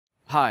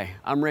Hi,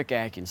 I'm Rick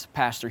Atkins,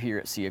 pastor here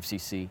at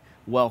CFCC.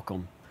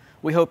 Welcome.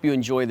 We hope you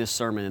enjoy this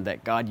sermon and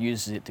that God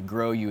uses it to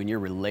grow you in your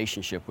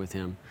relationship with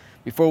Him.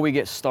 Before we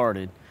get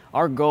started,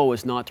 our goal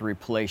is not to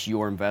replace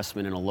your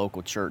investment in a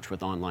local church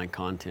with online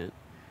content.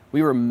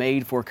 We were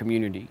made for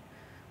community.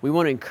 We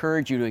want to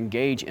encourage you to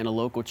engage in a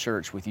local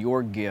church with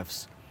your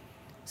gifts.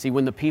 See,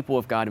 when the people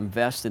of God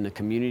invest in the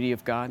community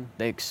of God,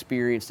 they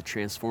experience the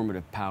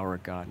transformative power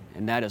of God,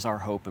 and that is our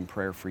hope and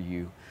prayer for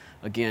you.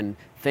 Again,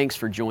 thanks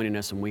for joining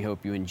us, and we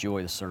hope you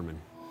enjoy the sermon.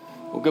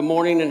 Well, good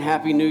morning and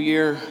Happy New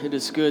Year. It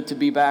is good to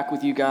be back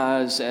with you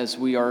guys as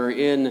we are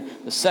in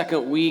the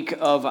second week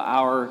of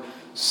our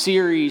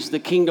series, The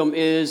Kingdom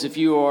Is. If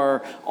you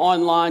are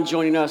online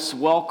joining us,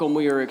 welcome.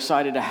 We are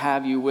excited to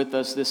have you with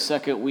us this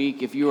second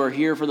week. If you are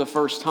here for the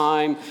first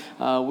time,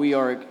 we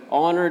are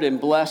honored and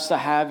blessed to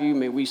have you.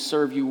 May we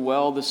serve you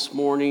well this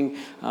morning.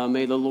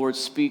 May the Lord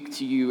speak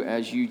to you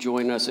as you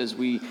join us as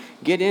we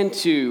get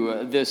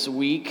into this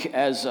week.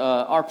 As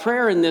our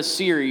prayer in this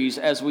series,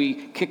 as we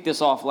kicked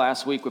this off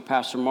last week with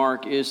Pastor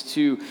Mark, is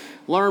to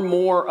learn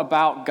more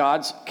about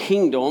God's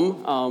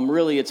kingdom,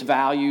 really its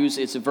values,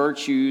 its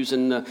virtues,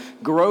 and the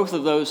growth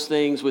of those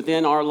things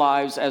within our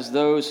lives as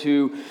those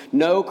who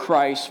know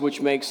Christ, which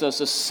makes us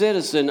a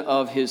citizen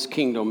of His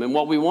kingdom. And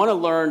what we want to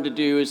learn to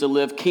do is to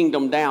live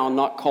kingdom down,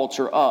 not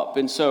culture up.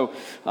 And so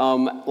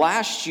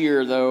last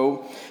year,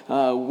 though,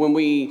 when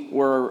we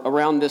were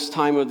around this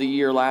time of the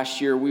year last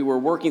year, we were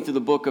working through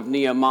the book of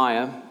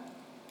Nehemiah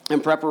in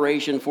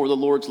preparation for the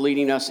Lord's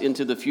leading us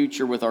into the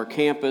future with our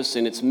campus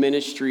and its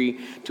ministry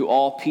to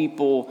all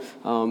people.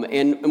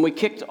 And we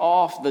kicked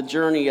off the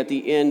journey at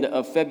the end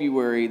of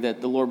February that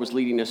the Lord was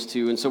leading us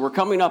to. And so we're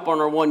coming up on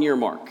our 1 year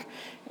mark.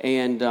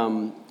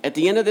 And at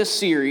the end of this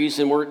series,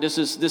 and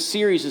this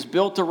series is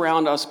built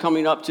around us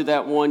coming up to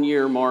that 1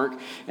 year mark,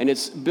 and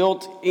it's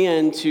built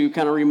in to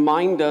kind of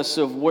remind us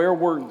of where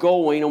we're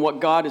going and what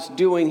God is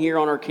doing here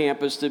on our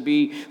campus to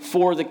be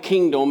for the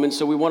kingdom. And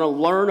so we want to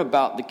learn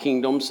about the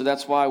kingdom, so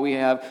that's why we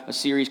have a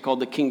series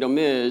called The Kingdom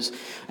Is.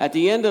 At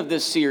the end of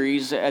this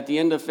series, at the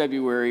end of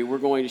February, we're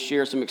going to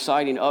share some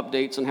exciting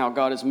updates on how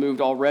God has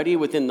moved already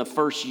within the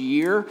first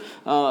year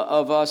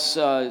of us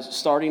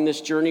starting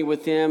this journey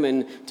with Him,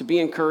 and to be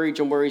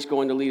encouraged on where He's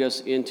going to lead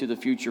us into the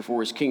future for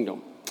His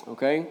kingdom,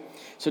 okay?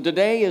 So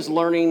today is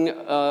learning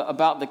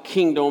about the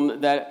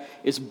kingdom that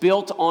is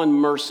built on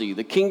mercy.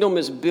 The kingdom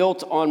is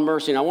built on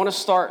mercy. And I want to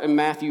start in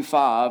Matthew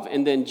 5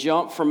 and then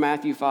jump from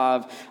Matthew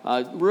 5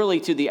 really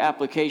to the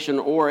application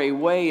or a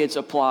way it's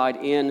applied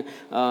in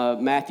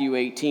Matthew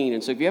 18.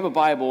 And so if you have a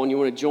Bible and you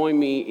want to join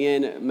me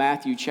in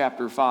Matthew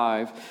chapter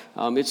 5,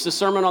 it's the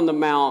Sermon on the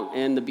Mount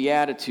and the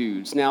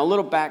Beatitudes. Now, a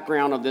little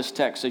background of this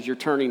text as you're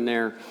turning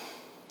there.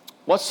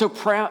 What's so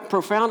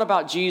profound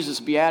about Jesus'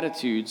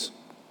 Beatitudes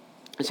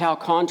is how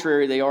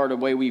contrary they are to the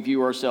way we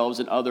view ourselves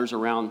and others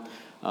around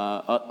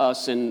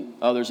us and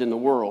others in the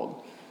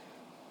world.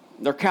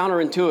 They're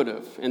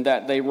counterintuitive in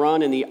that they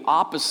run in the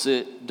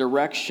opposite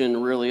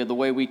direction, really, of the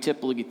way we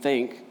typically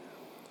think.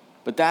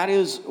 But that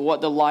is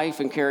what the life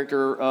and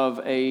character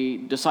of a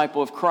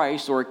disciple of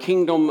Christ or a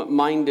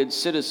kingdom-minded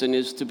citizen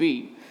is to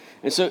be.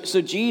 And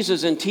so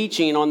Jesus, in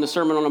teaching on the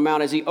Sermon on the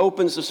Mount, as He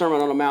opens the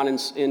Sermon on the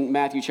Mount in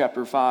Matthew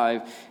chapter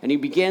 5, and He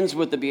begins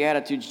with the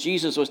Beatitudes,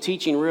 Jesus was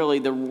teaching really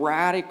the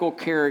radical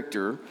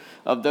character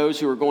of those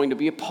who are going to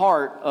be a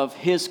part of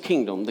His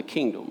kingdom, the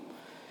kingdom.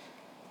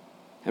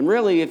 And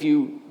really, if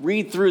you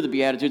read through the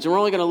Beatitudes, and we're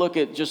only going to look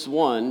at just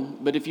one,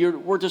 but if you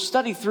were to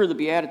study through the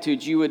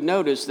Beatitudes, you would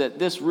notice that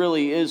this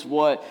really is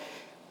what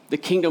the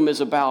kingdom is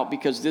about,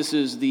 because this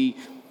is the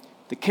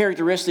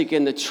characteristic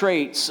and the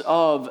traits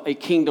of a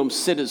kingdom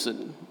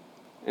citizen.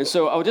 And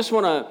so I just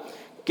want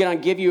to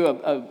give you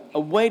a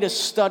way to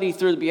study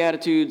through the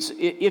Beatitudes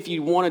if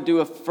you want to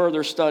do a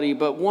further study.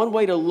 But one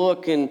way to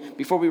look, and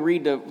before we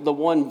read the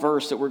one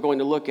verse that we're going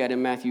to look at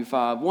in Matthew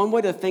 5, one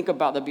way to think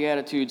about the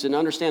Beatitudes and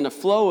understand the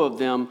flow of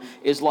them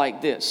is like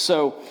this.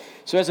 So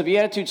as the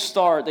Beatitudes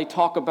start, they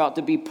talk about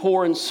to be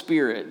poor in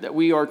spirit, that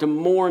we are to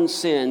mourn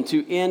sin,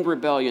 to end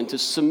rebellion, to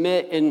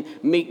submit in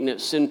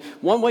meekness. And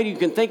one way you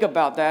can think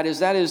about that is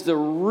the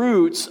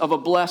roots of a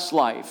blessed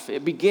life.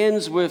 It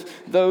begins with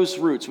those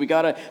roots. We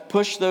got to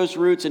push those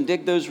roots and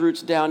dig those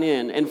roots down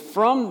in. And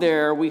from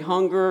there, we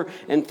hunger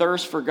and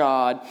thirst for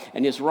God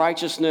and His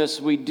righteousness.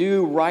 We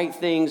do right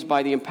things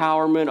by the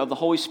empowerment of the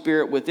Holy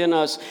Spirit within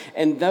us.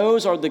 And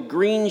those are the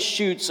green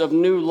shoots of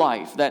new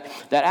life, that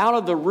out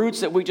of the roots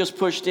that we just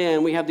pushed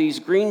in, we have these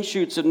green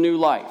shoots of new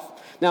life.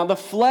 Now, the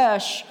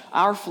flesh,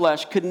 our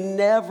flesh, could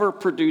never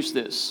produce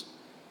this.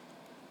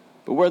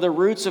 But where the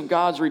roots of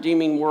God's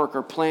redeeming work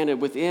are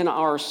planted within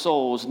our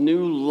souls,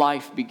 new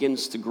life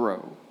begins to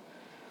grow.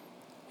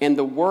 And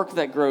the work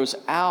that grows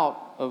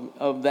out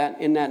of that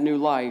in that new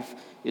life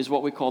is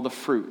what we call the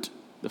fruit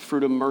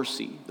of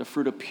mercy, the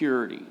fruit of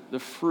purity, the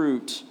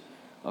fruit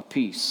of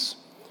peace.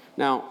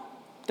 Now,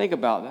 think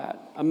about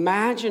that.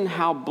 Imagine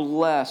how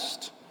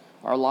blessed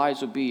our lives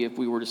would be if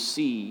we were to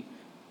see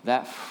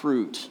that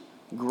fruit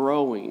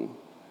growing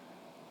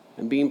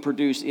and being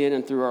produced in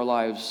and through our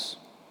lives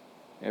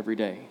every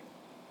day.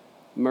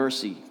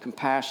 mercy,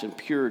 compassion,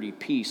 purity,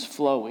 peace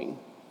flowing.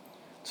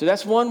 So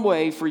that's one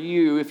way for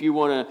you if you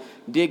want to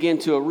dig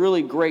into a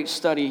really great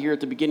study here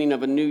at the beginning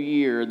of a new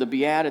year. The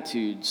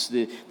Beatitudes,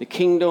 the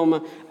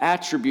kingdom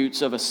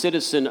attributes of a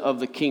citizen of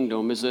the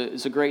kingdom is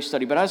a great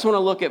study. But I just want to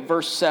look at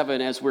verse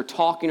 7 as we're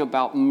talking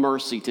about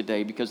mercy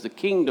today, because the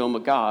kingdom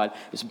of God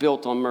is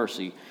built on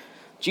mercy.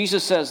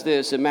 Jesus says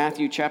this in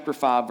Matthew chapter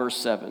 5, verse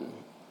 7.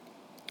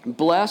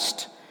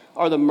 Blessed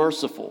are the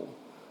merciful,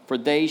 for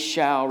they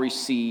shall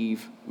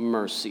receive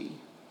mercy.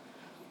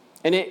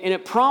 And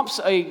it prompts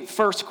a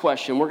first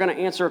question. We're going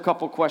to answer a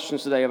couple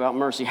questions today about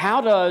mercy. How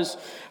does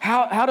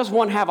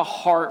one have a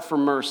heart for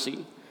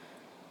mercy?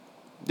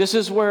 This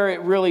is where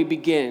it really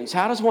begins.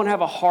 How does one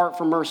have a heart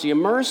for mercy?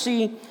 And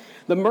mercy,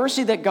 the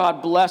mercy that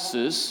God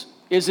blesses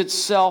is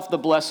itself the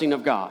blessing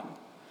of God.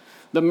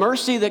 The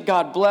mercy that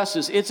God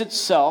blesses is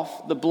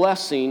itself the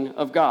blessing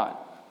of God.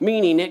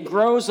 Meaning it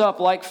grows up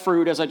like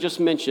fruit, as I just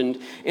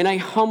mentioned, in a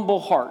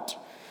humble heart,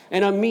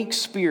 and a meek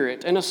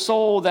spirit, and a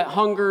soul that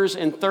hungers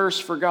and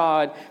thirsts for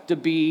God to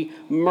be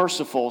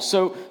merciful.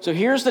 So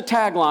here's the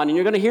tagline, and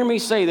you're going to hear me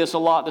say this a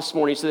lot this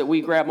morning so that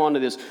we grab onto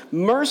this.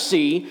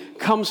 Mercy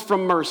comes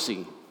from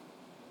mercy.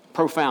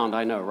 Profound,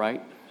 I know,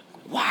 right?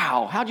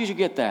 Wow, how did you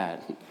get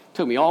that? It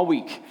took me all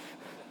week.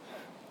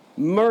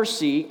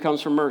 Mercy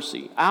comes from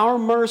mercy. Our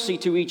mercy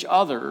to each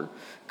other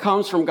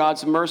comes from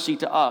God's mercy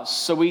to us.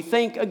 So we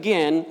think,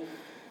 again,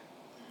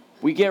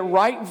 we get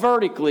right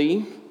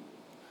vertically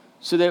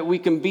so that we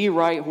can be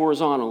right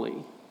horizontally.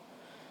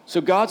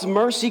 So God's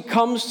mercy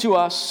comes to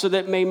us so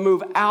that it may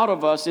move out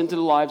of us into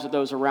the lives of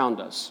those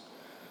around us.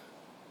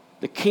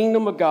 The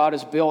kingdom of God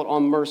is built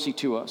on mercy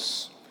to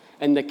us,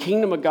 and the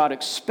kingdom of God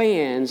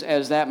expands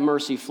as that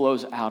mercy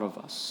flows out of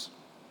us.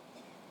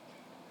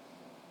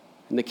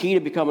 And the key to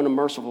becoming a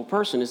merciful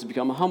person is to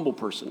become a humble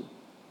person.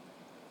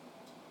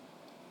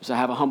 Is to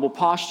have a humble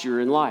posture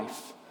in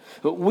life.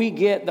 But we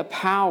get the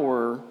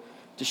power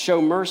to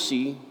show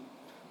mercy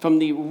from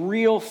the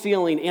real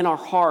feeling in our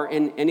heart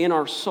and in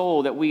our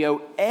soul that we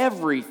owe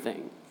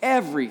everything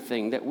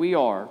that we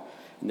are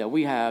and that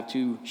we have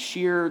to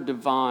sheer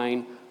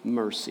divine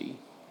mercy.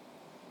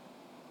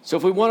 So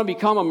if we want to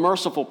become a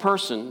merciful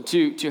person,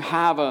 to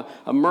have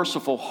a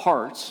merciful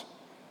heart,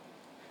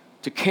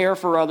 to care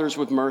for others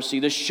with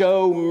mercy, to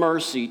show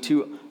mercy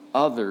to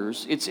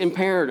others, it's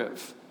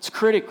imperative, it's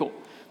critical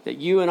that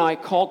you and I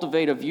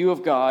cultivate a view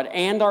of God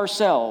and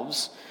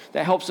ourselves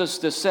that helps us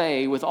to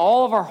say with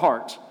all of our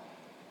heart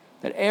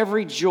that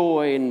every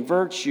joy and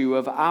virtue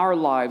of our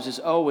lives is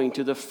owing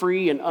to the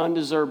free and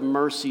undeserved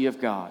mercy of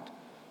God.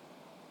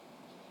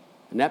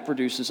 And that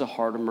produces a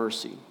heart of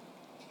mercy.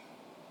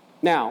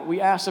 Now, we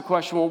ask the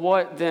question, well,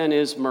 what then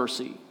is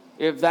mercy?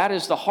 If that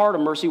is the heart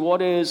of mercy,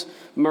 what is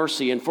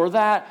mercy? And for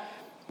that,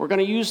 we're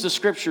going to use the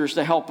scriptures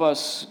to help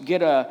us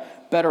get a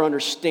better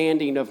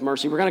understanding of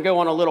mercy. We're going to go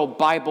on a little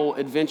Bible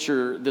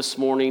adventure this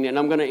morning, and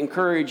I'm going to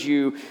encourage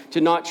you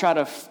to not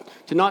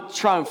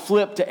try and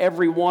flip to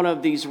every one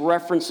of these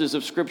references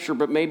of Scripture,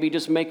 but maybe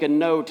just make a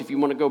note if you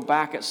want to go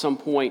back at some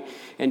point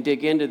and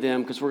dig into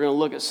them, because we're going to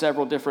look at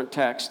several different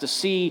texts to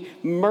see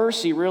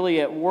mercy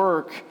really at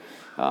work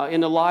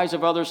in the lives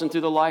of others and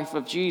through the life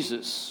of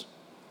Jesus.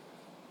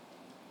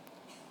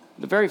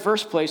 The very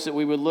first place that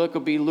we would look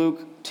would be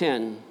Luke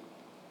 10.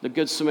 The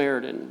Good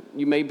Samaritan.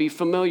 You may be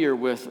familiar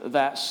with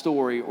that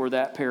story or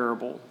that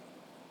parable.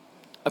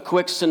 A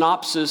quick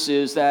synopsis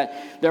is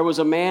that there was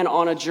a man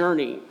on a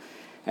journey.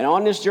 And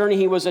on this journey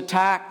he was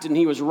attacked and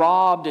he was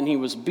robbed and he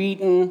was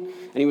beaten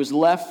and he was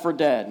left for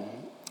dead.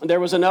 There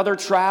was another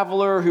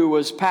traveler who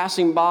was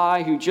passing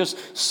by who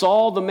just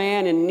saw the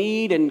man in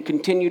need and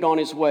continued on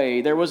his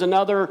way. There was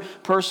another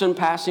person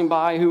passing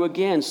by who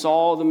again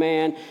saw the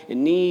man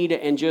in need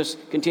and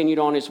just continued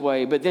on his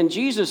way. But then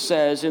Jesus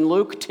says in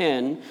Luke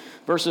 10,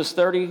 verses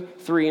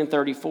 33 and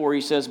 34,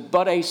 he says,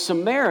 "But a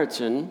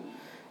Samaritan,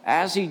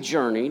 as he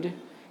journeyed,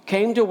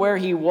 came to where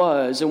he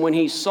was, and when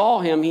he saw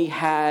him, he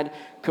had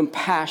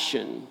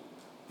compassion."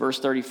 Verse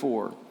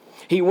 34.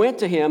 "He went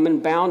to him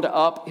and bound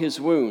up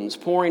his wounds,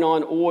 pouring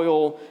on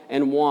oil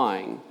and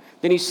wine.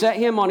 Then he set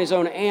him on his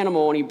own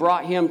animal, and he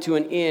brought him to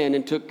an inn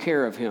and took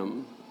care of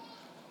him."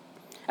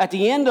 At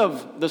the end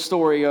of the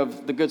story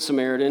of the Good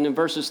Samaritan, in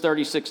verses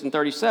 36 and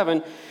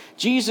 37,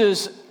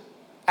 Jesus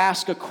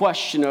asked a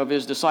question of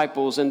his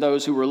disciples and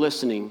those who were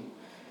listening.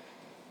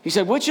 He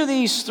said, "Which of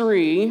these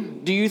three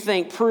do you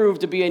think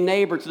proved to be a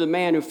neighbor to the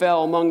man who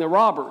fell among the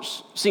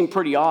robbers?" Seemed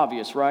pretty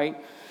obvious, right?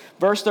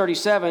 Verse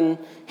 37,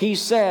 he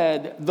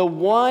said, "The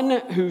one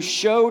who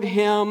showed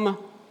him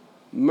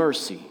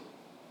mercy."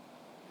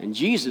 And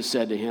Jesus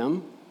said to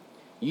him,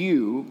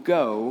 "You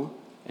go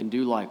and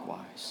do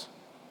likewise."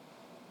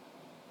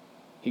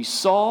 He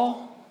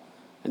saw,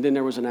 and then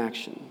there was an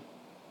action.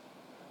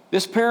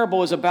 This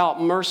parable is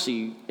about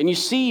mercy, and you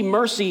see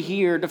mercy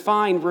here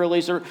defined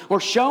really, or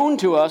shown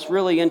to us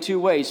really in two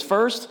ways.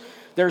 First,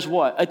 there's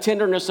what? A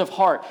tenderness of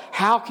heart.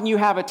 How can you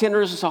have a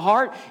tenderness of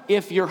heart?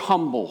 If you're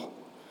humble.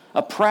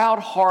 A proud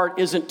heart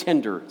isn't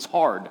tender, it's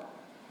hard.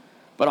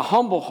 But a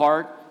humble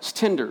heart is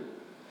tender.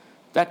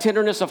 That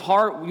tenderness of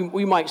heart,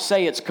 we might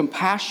say it's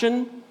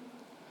compassion,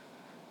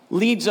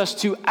 leads us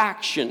to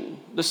action.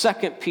 The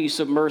second piece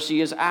of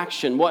mercy is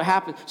action. What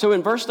happened? So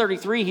in verse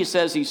 33, he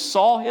says he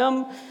saw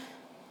him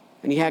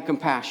and he had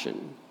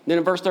compassion. Then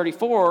in verse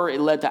 34,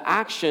 it led to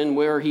action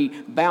where he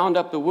bound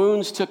up the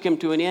wounds, took him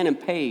to an inn, and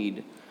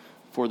paid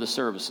for the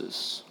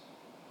services.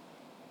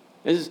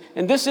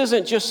 And this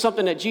isn't just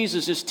something that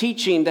Jesus is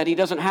teaching that he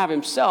doesn't have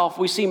himself.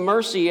 We see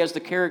mercy as the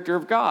character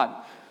of God,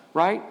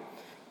 right?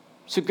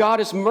 So God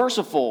is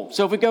merciful.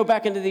 So if we go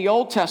back into the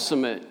Old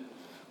Testament,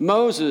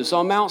 Moses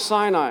on Mount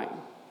Sinai,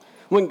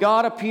 when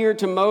God appeared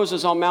to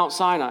Moses on Mount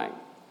Sinai,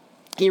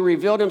 he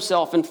revealed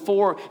himself in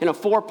a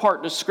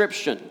four-part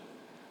description,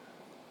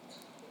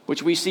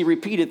 which we see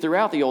repeated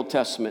throughout the Old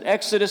Testament.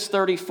 Exodus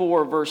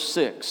 34, verse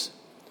 6.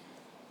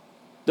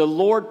 The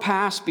Lord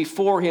passed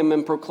before him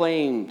and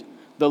proclaimed,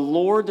 the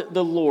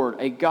Lord,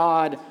 a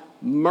God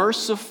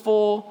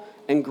merciful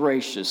and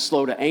gracious,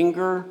 slow to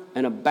anger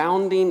and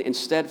abounding in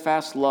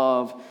steadfast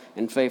love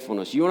and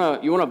faithfulness. You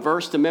want a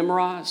verse to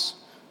memorize?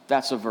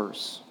 That's a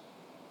verse.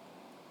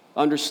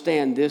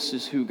 Understand this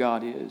is who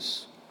God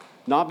is.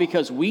 Not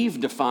because we've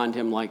defined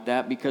him like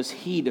that, because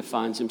he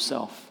defines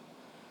himself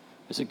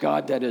as a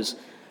God that is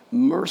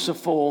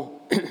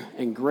merciful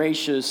and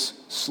gracious,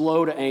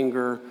 slow to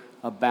anger,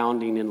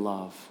 abounding in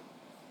love.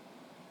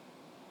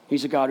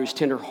 He's a God who's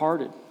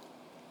tenderhearted.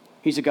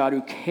 He's a God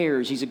who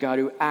cares. He's a God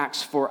who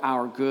acts for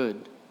our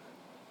good.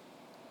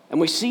 And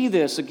we see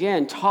this,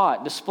 again,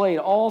 taught, displayed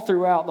all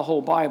throughout the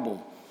whole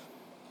Bible.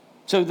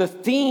 So the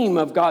theme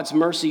of God's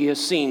mercy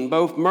is seen,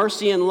 both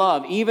mercy and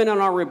love, even in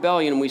our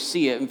rebellion, we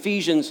see it. In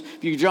Ephesians,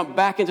 if you jump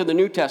back into the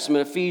New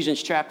Testament,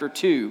 Ephesians chapter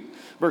 2,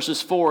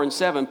 verses 4 and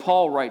 7,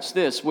 Paul writes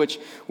this, which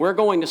we're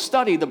going to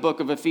study the book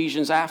of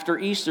Ephesians after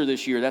Easter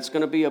this year. That's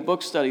going to be a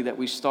book study that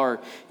we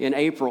start in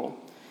April.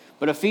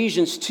 But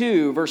Ephesians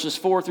 2, verses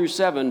 4 through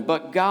 7,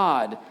 but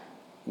God,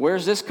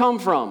 where's this come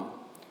from?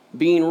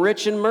 Being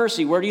rich in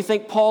mercy. Where do you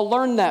think Paul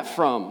learned that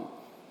from?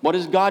 What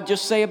does God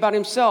just say about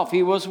himself?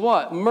 He was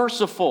what?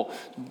 Merciful.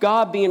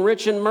 God being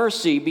rich in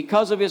mercy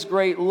because of his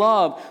great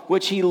love,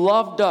 which he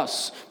loved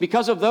us.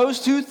 Because of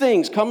those two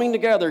things coming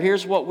together,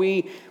 here's what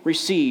we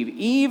receive.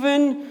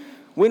 Even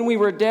when we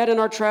were dead in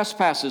our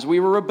trespasses,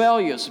 we were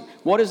rebellious.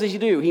 What does he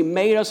do? He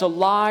made us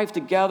alive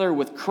together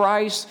with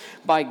Christ.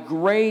 By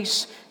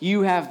grace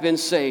you have been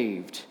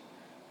saved.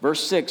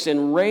 Verse 6,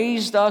 and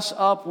raised us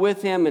up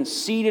with him and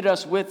seated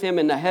us with him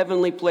in the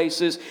heavenly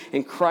places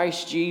in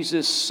Christ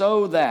Jesus,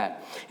 so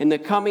that in the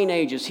coming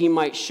ages he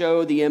might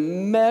show the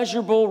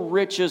immeasurable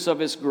riches of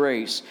his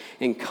grace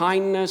and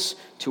kindness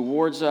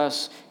towards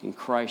us in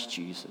Christ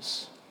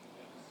Jesus.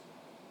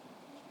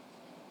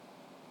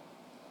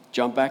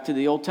 Jump back to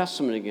the Old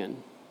Testament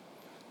again.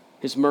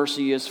 His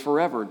mercy is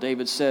forever.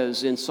 David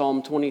says in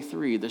Psalm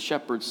 23, the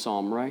shepherd's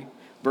psalm, right?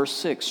 Verse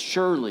 6,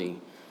 surely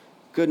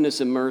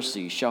goodness and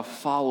mercy shall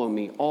follow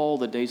me all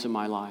the days of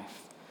my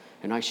life,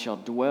 and I shall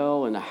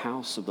dwell in the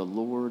house of the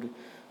Lord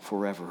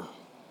forever.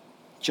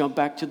 Jump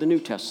back to the New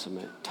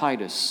Testament,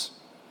 Titus,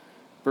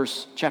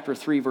 chapter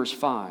 3, verse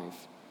 5.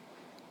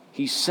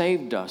 He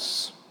saved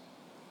us,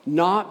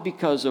 not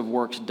because of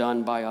works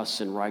done by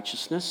us in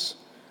righteousness,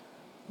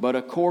 but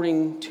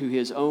according to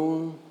his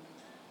own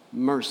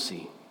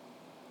mercy,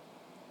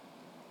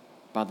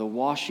 by the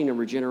washing and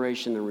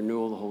regeneration and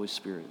renewal of the Holy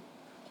Spirit.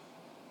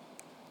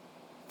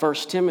 1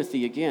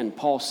 Timothy, again,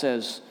 Paul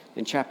says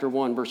in chapter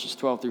 1, verses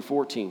 12 through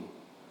 14,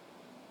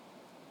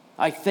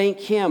 I thank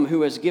him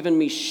who has given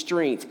me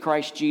strength,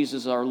 Christ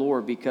Jesus our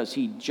Lord, because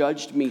he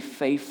judged me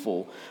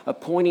faithful,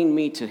 appointing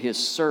me to his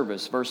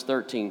service. Verse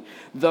 13,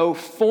 though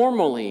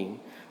formerly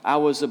I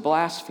was a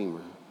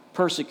blasphemer,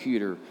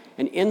 persecutor,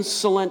 an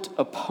insolent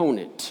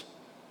opponent,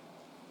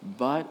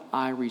 but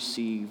I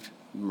received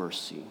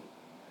mercy.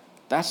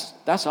 That's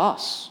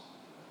us.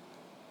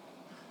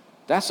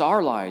 That's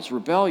our lives,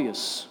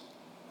 rebellious,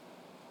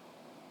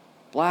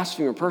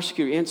 blasphemer,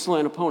 persecutor,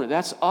 insolent opponent.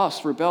 That's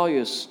us,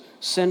 rebellious,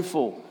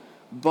 sinful.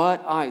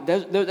 But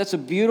that's a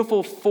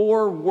beautiful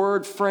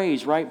 4-word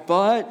phrase, right?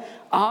 But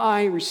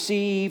I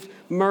received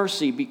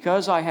mercy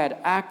because I had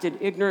acted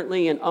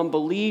ignorantly in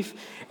unbelief,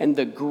 and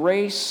the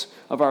grace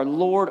of our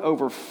Lord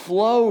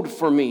overflowed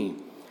for me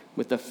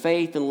with the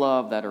faith and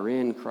love that are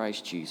in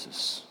Christ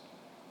Jesus.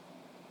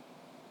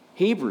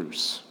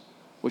 Hebrews,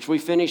 which we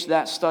finished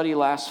that study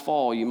last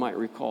fall, you might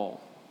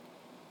recall,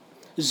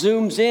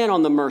 zooms in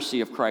on the mercy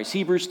of Christ.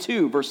 Hebrews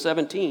 2, verse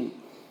 17.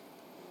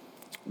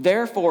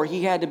 Therefore,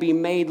 he had to be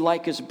made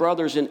like his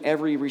brothers in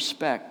every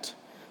respect,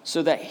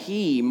 so that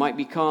he might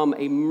become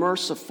a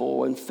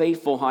merciful and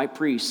faithful high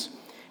priest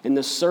in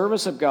the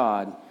service of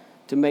God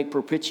to make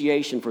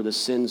propitiation for the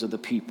sins of the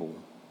people.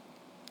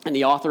 And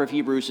the author of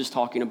Hebrews is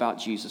talking about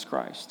Jesus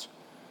Christ.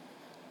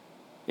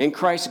 In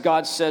Christ,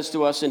 God says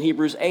to us in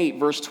Hebrews 8,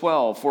 verse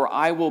 12, for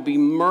I will be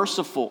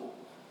merciful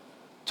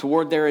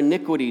toward their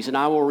iniquities, and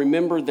I will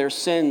remember their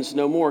sins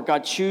no more.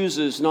 God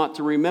chooses not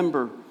to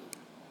remember.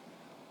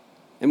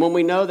 And when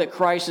we know that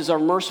Christ is our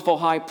merciful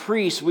high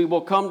priest, we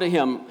will come to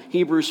him.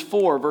 Hebrews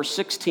 4, verse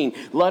 16.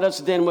 Let us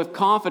then with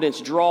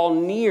confidence draw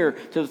near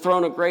to the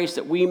throne of grace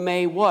that we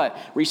may what?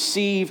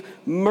 Receive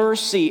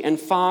mercy and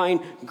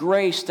find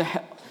grace to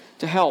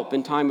help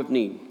in time of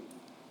need.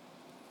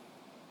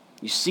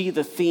 You see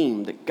the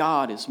theme that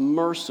God is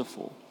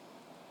merciful.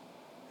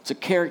 It's a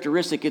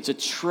characteristic, it's a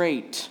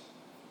trait.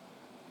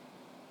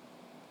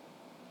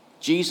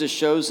 Jesus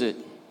shows it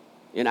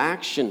in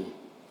action.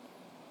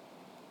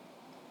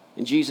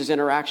 In Jesus'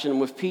 interaction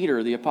with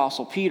Peter, the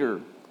Apostle Peter.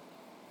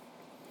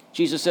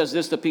 Jesus says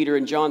this to Peter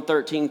in John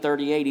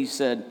 13:38. He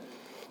said,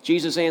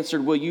 Jesus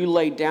answered, will you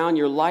lay down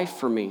your life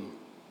for me?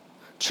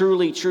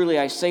 Truly, truly,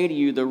 I say to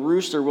you, the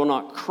rooster will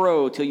not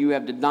crow till you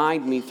have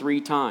denied me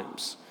 3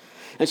 times.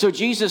 And so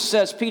Jesus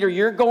says, Peter,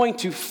 you're going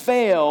to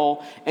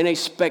fail in a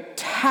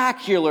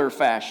spectacular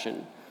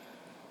fashion.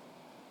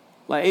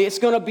 Like, it's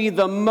going to be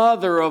the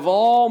mother of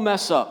all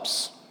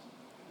mess-ups.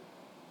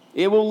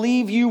 It will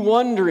leave you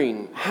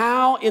wondering,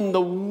 how in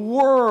the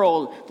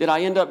world did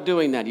I end up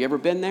doing that? You ever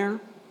been there?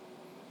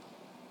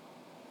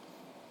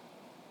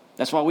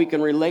 That's why we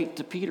can relate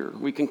to Peter.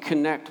 We can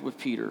connect with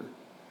Peter.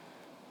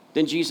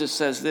 Then Jesus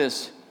says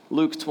this,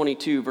 Luke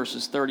 22,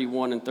 verses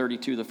 31 and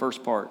 32, the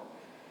first part.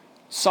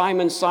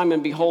 Simon,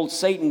 Simon, behold,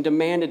 Satan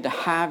demanded to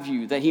have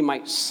you, that he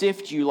might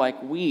sift you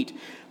like wheat.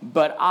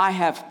 But I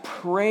have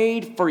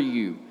prayed for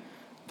you,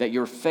 that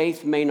your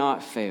faith may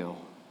not fail.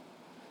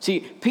 See,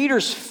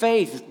 Peter's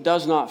faith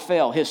does not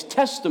fail. His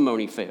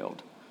testimony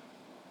failed.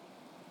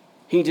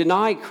 He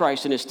denied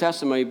Christ in his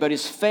testimony, but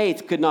his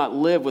faith could not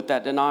live with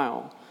that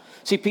denial.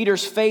 See,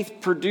 Peter's faith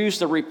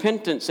produced a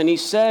repentance, and he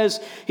says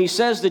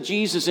to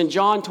Jesus in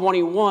John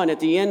 21,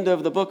 at the end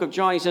of the book of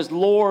John, he says,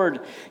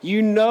 Lord,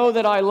 you know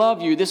that I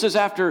love you. This is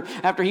after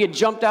he had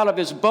jumped out of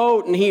his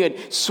boat, and he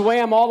had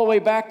swam all the way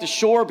back to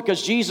shore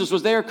because Jesus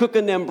was there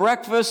cooking them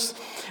breakfast,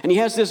 and he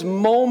has this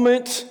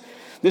moment,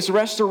 this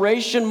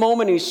restoration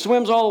moment, and he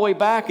swims all the way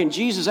back, and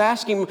Jesus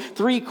asks him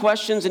 3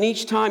 questions, and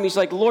each time he's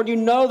like, Lord, you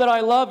know that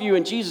I love you.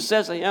 And Jesus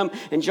says to him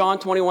in John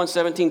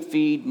 21:17,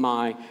 feed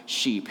my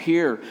sheep.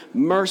 Here,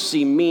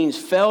 mercy means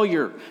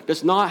failure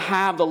does not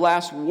have the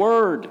last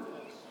word.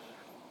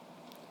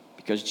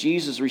 Because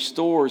Jesus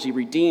restores, he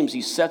redeems,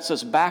 he sets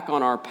us back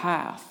on our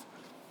path.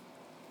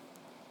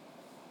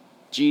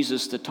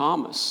 Jesus to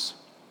Thomas.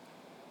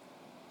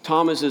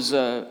 Thomas is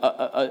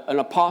an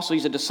apostle.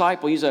 He's a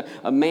disciple. He's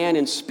a man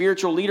in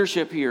spiritual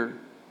leadership here.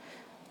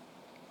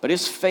 But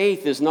his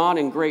faith is not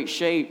in great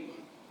shape.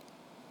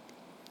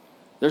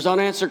 There's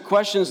unanswered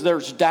questions.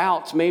 There's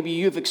doubts. Maybe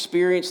you've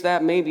experienced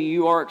that. Maybe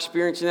you are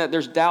experiencing that.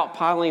 There's doubt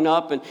piling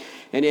up, and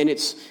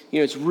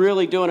it's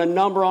really doing a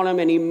number on him,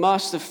 and he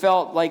must have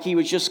felt like he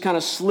was just kind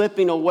of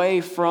slipping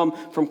away from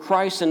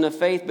Christ and the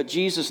faith. But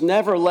Jesus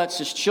never lets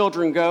his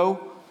children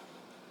go.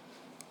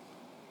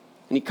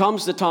 And he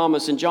comes to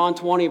Thomas in John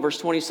 20, verse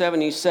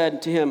 27. He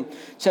said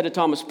to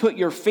Thomas, put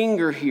your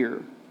finger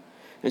here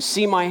and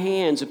see my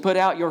hands, and put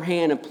out your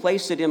hand and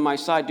place it in my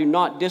side. Do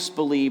not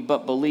disbelieve,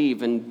 but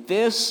believe. And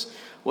this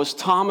was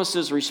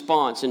Thomas's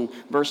response in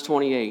verse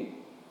 28.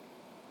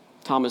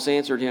 Thomas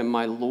answered him,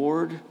 my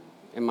Lord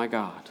and my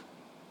God.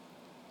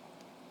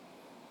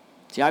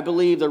 See, I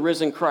believe the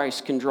risen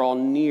Christ can draw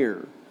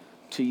near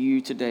to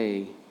you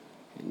today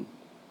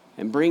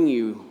and bring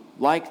you,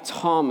 like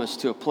Thomas,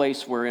 to a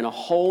place where in a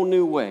whole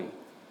new way,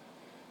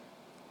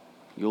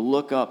 you'll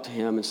look up to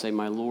him and say,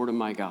 my Lord and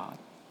my God,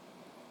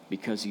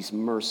 because he's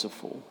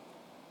merciful.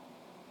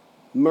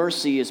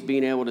 Mercy is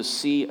being able to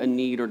see a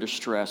need or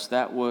distress.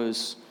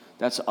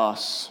 That's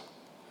us.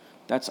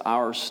 That's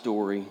our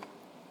story.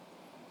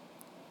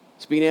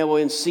 It's being able,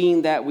 in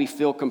seeing that, we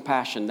feel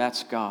compassion.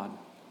 That's God.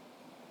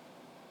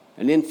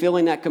 And in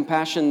feeling that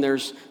compassion,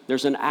 there's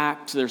an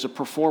act, there's a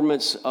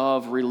performance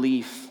of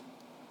relief,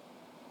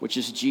 which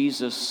is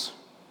Jesus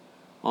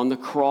on the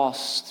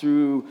cross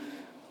through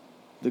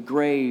the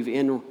grave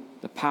in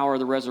the power of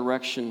the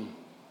resurrection,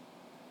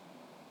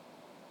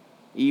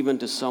 even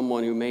to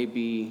someone who may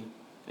be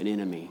an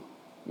enemy,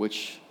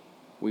 which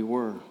we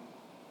were.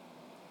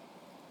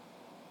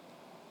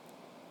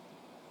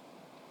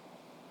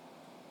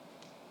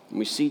 And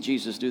we see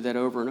Jesus do that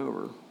over and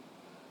over.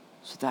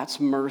 So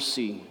that's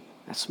mercy.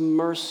 That's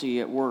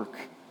mercy at work.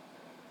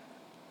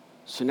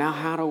 So now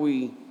how do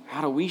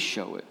we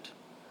show it?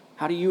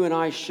 How do you and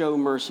I show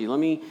mercy?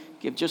 Let me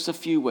give just a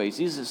few ways.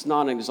 This is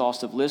not an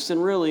exhaustive list,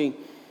 and really,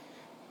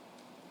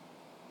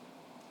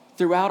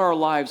 throughout our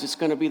lives, it's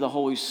going to be the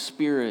Holy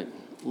Spirit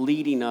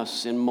leading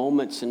us in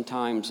moments and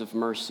times of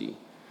mercy.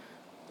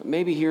 But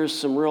maybe here's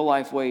some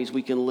real-life ways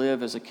we can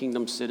live as a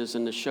kingdom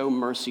citizen to show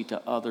mercy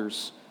to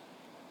others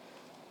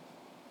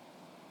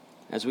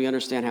as we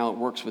understand how it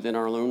works within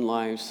our own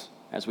lives,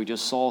 as we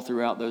just saw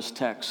throughout those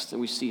texts,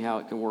 and we see how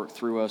it can work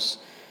through us.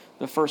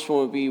 The first one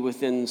would be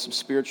within some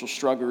spiritual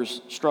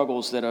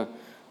struggles that a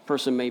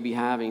person may be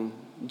having.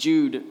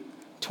 Jude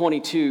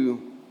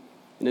 22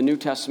 in the New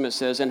Testament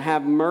says, and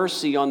have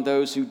mercy on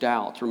those who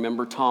doubt.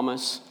 Remember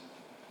Thomas?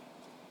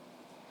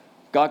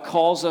 God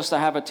calls us to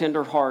have a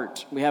tender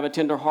heart. We have a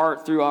tender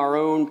heart through our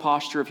own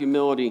posture of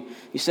humility.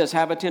 He says,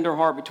 have a tender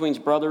heart between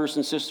brothers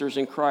and sisters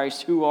in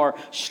Christ who are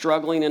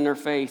struggling in their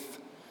faith.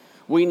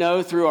 We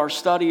know through our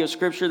study of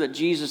Scripture that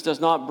Jesus does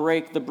not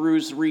break the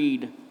bruised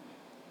reed.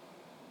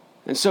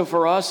 And so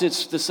for us,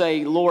 it's to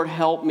say, Lord,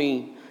 help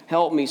me.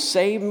 Help me.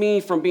 Save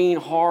me from being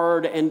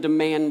hard and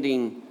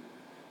demanding.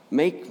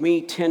 Make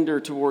me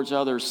tender towards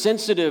others,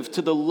 sensitive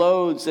to the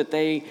loads that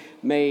they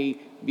may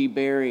be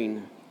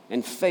bearing,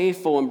 and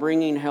faithful in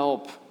bringing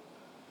help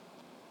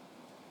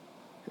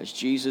as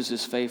Jesus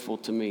is faithful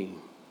to me.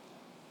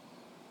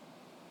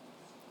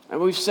 And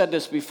we've said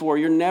this before,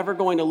 you're never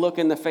going to look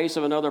in the face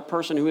of another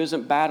person who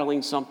isn't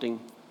battling something.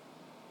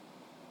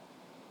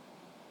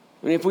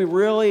 And if we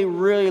really,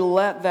 really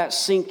let that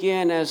sink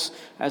in as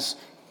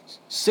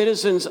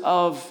citizens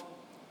of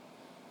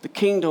the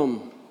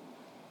kingdom,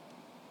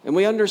 and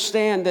we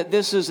understand that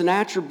this is an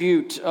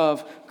attribute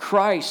of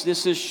Christ.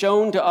 This is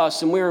shown to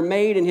us, and we are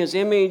made in His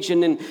image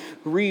and then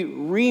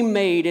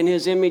remade in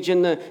His image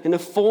in the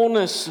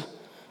fullness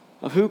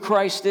of who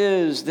Christ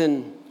is,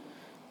 then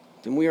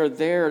we are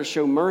there to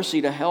show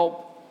mercy, to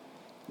help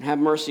and have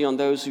mercy on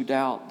those who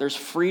doubt. There's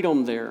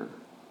freedom there.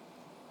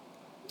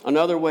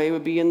 Another way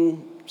would be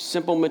in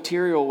simple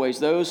material ways.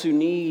 Those who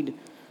need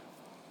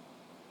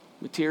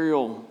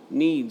material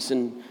needs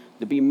and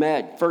to be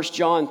met. 1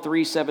 John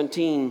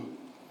 3:17.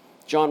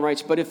 John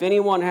writes, but if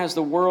anyone has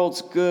the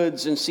world's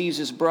goods and sees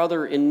his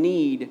brother in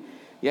need,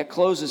 yet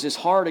closes his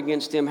heart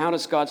against him, how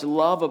does God's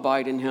love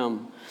abide in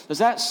him? Does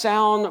that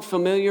sound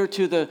familiar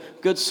to the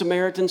Good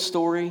Samaritan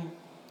story?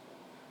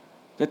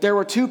 That there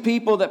were two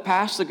people that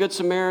passed the Good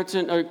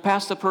Samaritan, or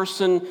passed the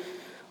person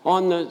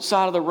on the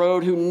side of the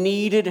road who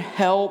needed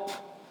help.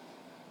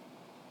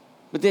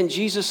 But then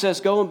Jesus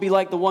says, go and be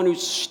like the one who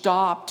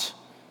stopped.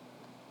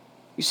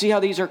 You see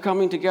how these are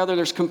coming together?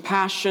 There's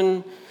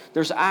compassion.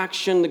 There's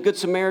action. The Good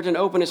Samaritan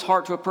opened his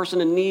heart to a person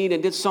in need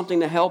and did something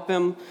to help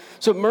him.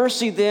 So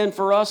mercy then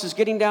for us is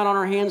getting down on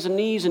our hands and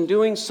knees and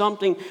doing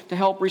something to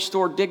help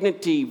restore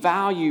dignity,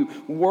 value,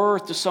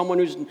 worth to someone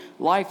whose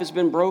life has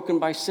been broken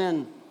by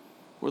sin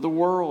or the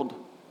world.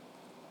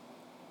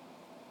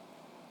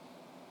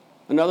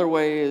 Another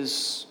way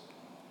is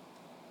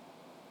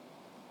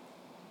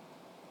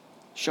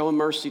showing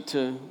mercy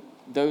to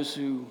those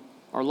who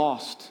are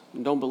lost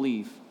and don't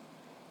believe.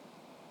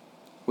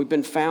 We've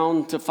been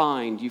found to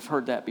find. You've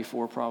heard that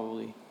before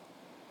probably.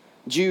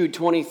 Jude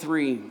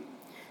 23.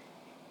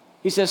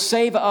 He says,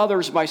 save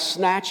others by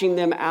snatching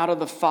them out of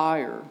the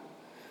fire.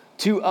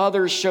 To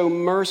others show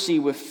mercy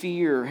with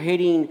fear,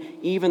 hating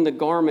even the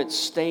garment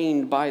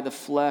stained by the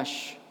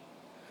flesh.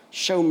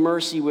 Show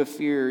mercy with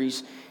fear.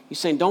 He's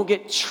saying, don't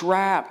get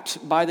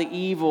trapped by the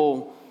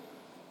evil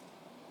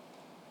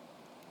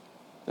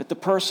that the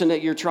person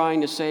that you're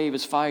trying to save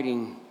is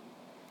fighting.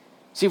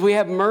 See, if we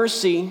have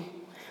mercy,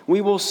 we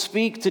will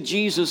speak to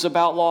Jesus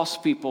about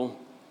lost people.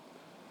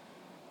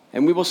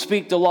 And we will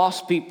speak to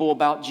lost people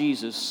about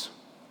Jesus.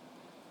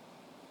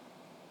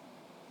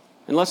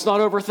 And let's not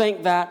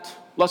overthink that.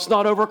 Let's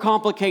not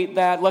overcomplicate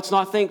that. Let's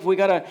not think we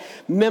got to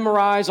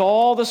memorize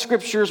all the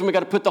scriptures and we got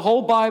to put the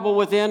whole Bible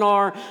within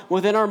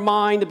our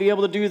mind to be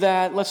able to do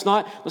that. Let's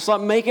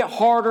not make it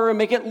harder and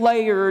make it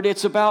layered.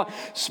 It's about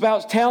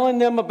telling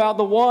them about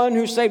the one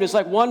who saved us. It's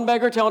like one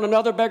beggar telling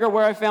another beggar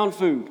where I found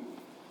food.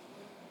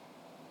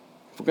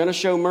 If we're going to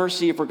show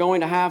mercy, if we're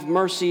going to have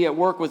mercy at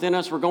work within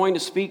us, we're going to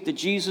speak to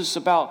Jesus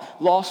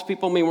about lost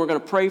people. I mean, we're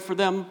going to pray for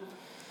them,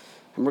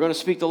 and we're going to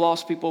speak to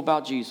lost people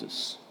about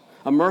Jesus.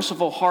 A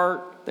merciful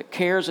heart that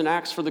cares and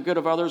acts for the good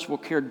of others will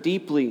care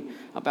deeply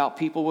about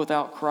people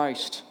without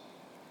Christ,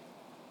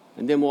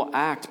 and then will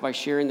act by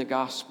sharing the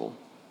gospel.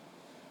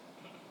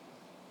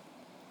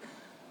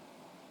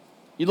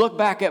 You look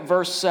back at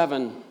verse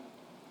 7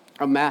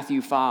 of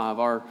Matthew 5,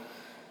 our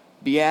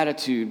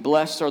beatitude,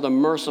 blessed are the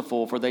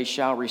merciful, for they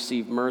shall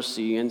receive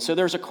mercy. And so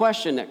there's a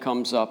question that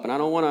comes up, and I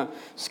don't want to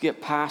skip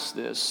past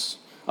this,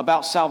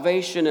 about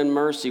salvation and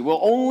mercy. Will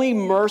only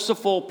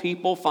merciful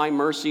people find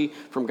mercy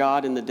from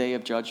God in the day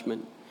of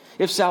judgment?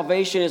 If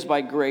salvation is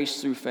by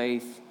grace through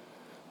faith,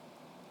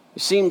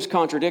 it seems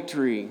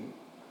contradictory.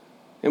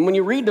 And when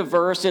you read the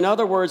verse, in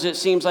other words, it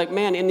seems like,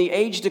 man, in the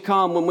age to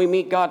come, when we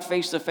meet God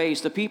face to face,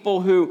 the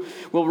people who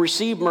will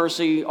receive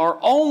mercy are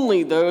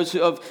only those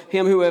of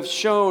Him who have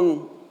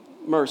shown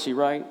mercy,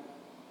 right?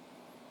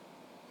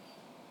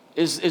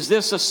 Is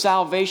this a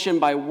salvation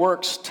by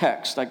works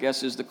text, I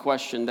guess, is the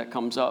question that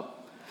comes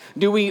up.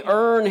 Do we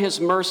earn His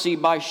mercy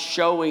by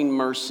showing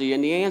mercy?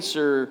 And the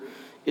answer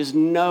is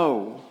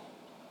no.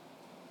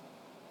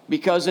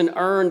 Because an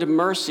earned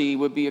mercy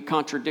would be a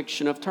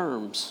contradiction of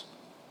terms.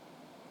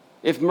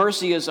 If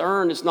mercy is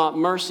earned, it's not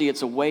mercy,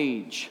 it's a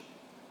wage.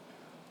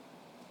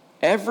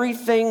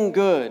 Everything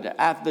good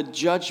at the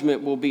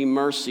judgment will be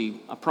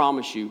mercy, I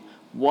promise you.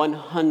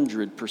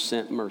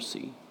 100%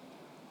 mercy.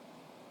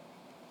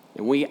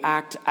 And we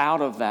act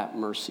out of that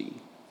mercy.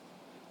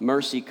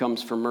 Mercy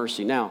comes from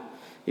mercy. Now,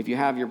 if you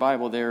have your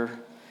Bible there,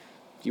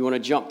 if you want to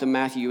jump to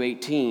Matthew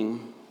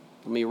 18,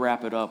 let me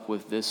wrap it up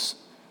with this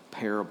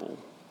parable.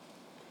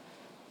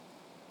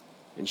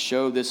 and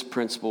show this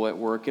principle at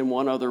work in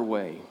one other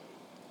way.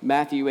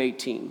 Matthew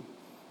 18,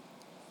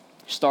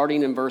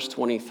 starting in verse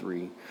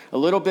 23. A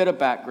little bit of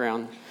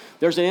background.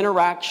 There's an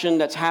interaction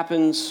that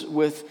happens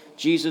with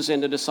Jesus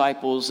and the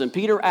disciples, and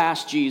Peter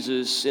asked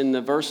Jesus in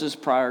the verses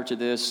prior to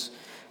this,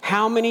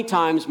 "How many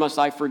times must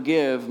I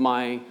forgive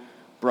my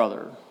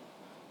brother?"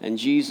 And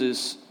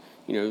Jesus,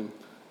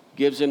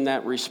 gives him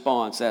that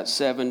response, that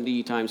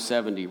 70 times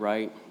 70,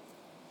 right?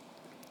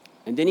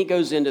 And then he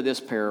goes into this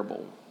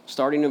parable,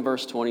 starting in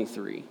verse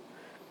 23.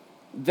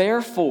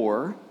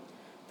 "Therefore,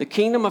 the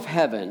kingdom of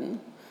heaven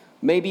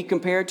may be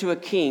compared to a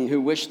king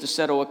who wished to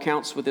settle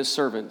accounts with his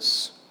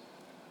servants.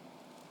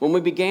 When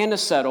he began to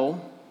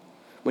settle,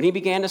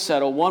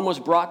 one was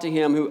brought to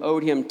him who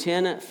owed him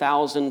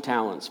 10,000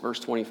 talents, verse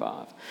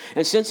 25.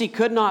 And since he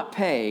could not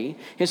pay,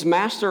 his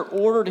master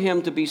ordered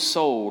him to be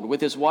sold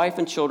with his wife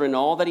and children and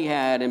all that he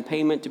had, and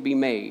payment to be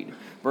made,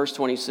 verse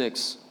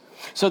 26.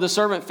 So the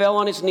servant fell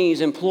on his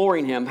knees,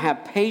 imploring him,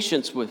 'Have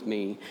patience with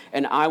me,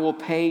 and I will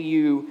pay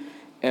you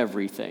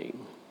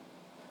everything.'"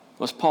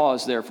 Let's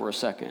pause there for a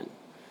second.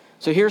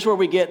 So here's where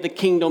we get the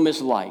kingdom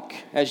is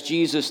like, as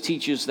Jesus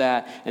teaches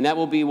that, and that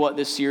will be what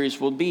this series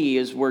will be,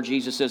 is where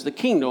Jesus says the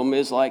kingdom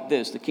is like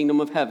this, the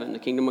kingdom of heaven, the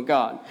kingdom of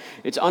God.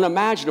 It's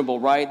unimaginable,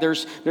 right?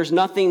 There's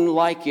nothing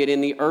like it in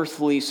the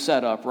earthly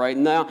setup, right?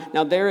 Now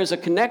there is a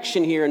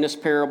connection here in this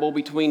parable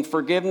between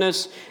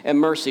forgiveness and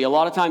mercy. A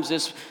lot of times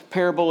this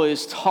parable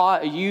is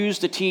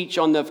used to teach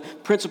on the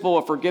principle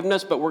of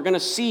forgiveness, but we're going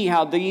to see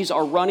how these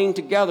are running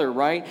together,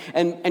 right?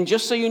 And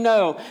just so you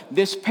know,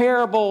 this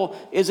parable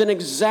is an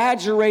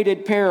exaggerated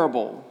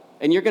parable.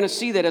 And you're going to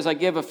see that as I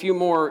give a few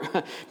more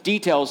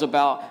details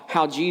about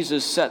how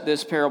Jesus set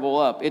this parable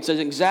up. It's an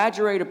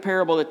exaggerated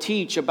parable to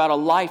teach about a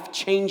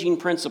life-changing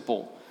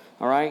principle,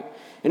 all right?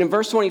 And in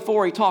verse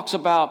 24, he talks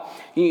about,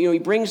 he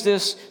brings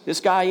this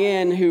guy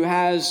in who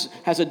has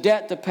a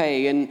debt to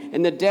pay,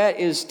 and the debt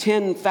is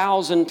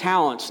 10,000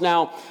 talents.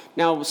 Now,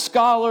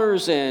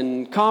 scholars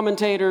and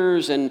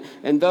commentators and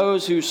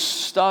those who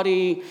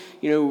study,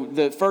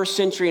 the first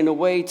century and the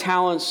way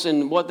talents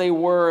and what they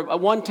were,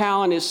 one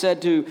talent is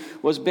said to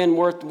was been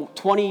worth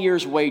 20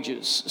 years'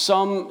 wages.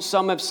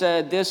 Some have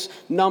said this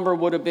number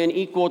would have been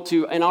equal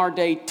to, in our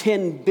day,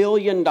 $10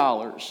 billion.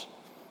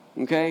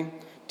 Okay?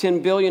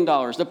 $10 billion.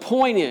 The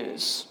point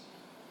is,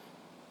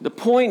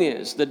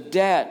 the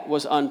debt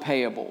was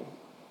unpayable.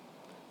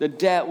 The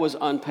debt was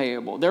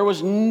unpayable. There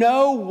was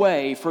no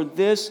way for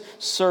this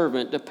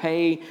servant to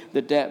pay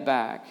the debt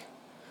back.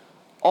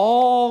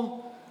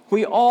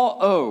 We all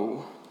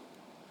owe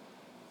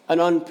an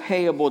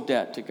unpayable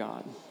debt to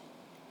God.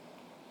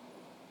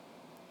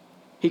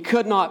 He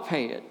could not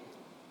pay it.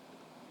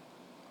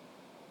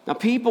 Now,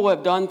 people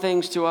have done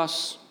things to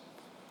us,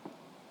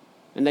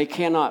 and they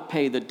cannot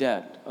pay the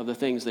debt of the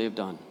things they have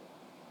done.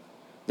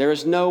 There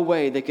is no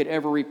way they could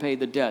ever repay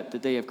the debt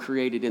that they have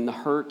created in the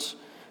hurt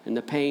and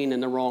the pain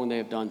and the wrong they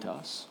have done to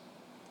us.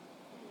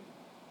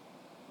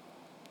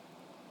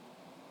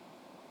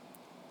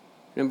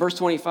 And in verse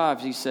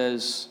 25, he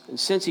says, "And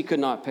since he could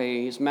not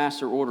pay, his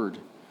master ordered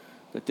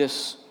that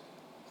this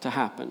to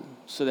happen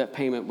so that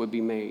payment would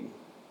be made."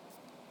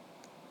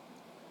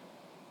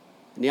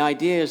 And the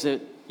idea is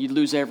that you'd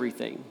lose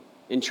everything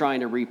in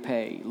trying to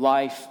repay: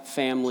 life,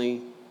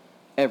 family,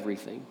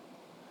 everything.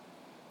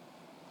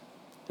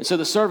 And so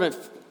the servant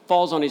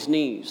falls on his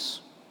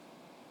knees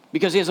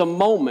because he has a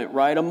moment,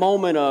 right? A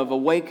moment of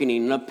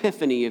awakening, an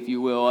epiphany, if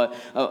you will,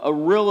 a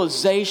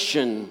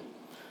realization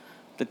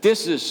that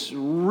this is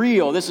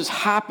real, this is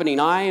happening.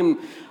 I'm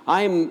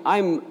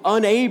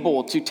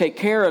unable to take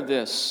care of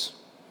this.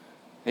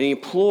 And he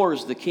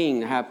implores the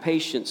king to have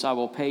patience. "I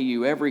will pay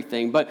you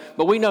everything." But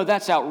we know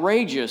that's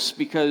outrageous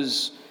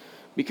because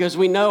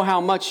we know how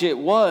much it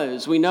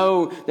was. We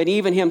know that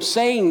even him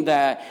saying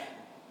that,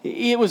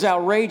 it was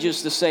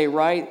outrageous to say,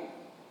 right?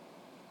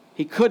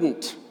 He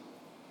couldn't.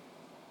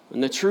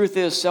 And the truth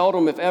is,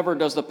 seldom, if ever,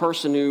 does the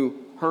person who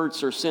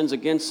hurts or sins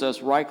against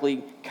us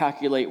rightly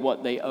calculate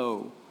what they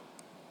owe,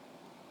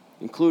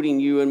 including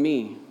you and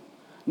me.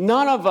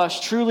 None of us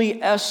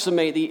truly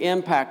estimate the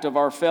impact of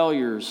our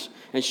failures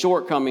and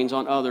shortcomings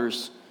on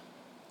others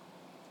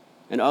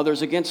and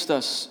others against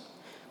us,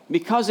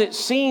 because it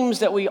seems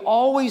that we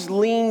always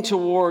lean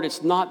toward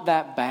it's not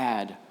that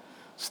bad,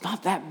 it's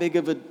not that big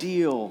of a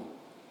deal,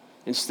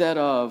 instead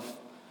of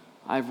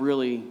I've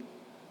really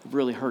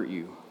hurt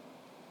you.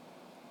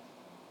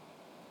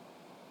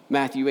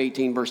 Matthew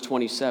 18, verse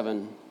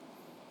 27.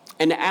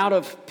 "And out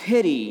of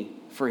pity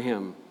for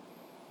him,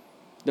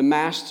 the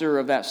master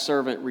of that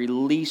servant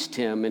released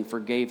him and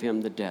forgave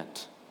him the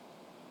debt."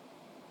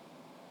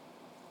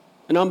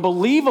 An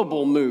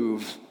unbelievable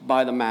move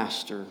by the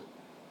master,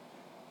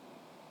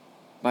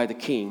 by the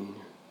king.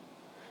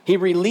 He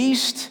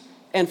released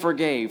and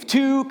forgave.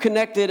 Two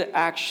connected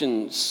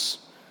actions: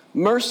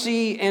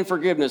 mercy and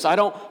forgiveness. I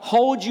don't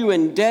hold you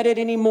indebted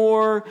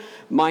anymore.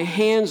 My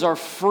hands are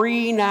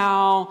free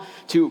now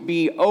to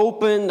be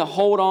open, to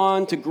hold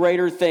on to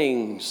greater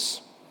things.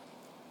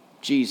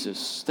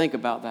 Jesus, think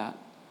about that.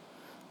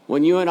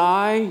 When you and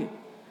I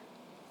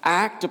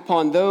act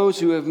upon those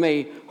who have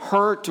made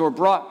hurt or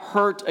brought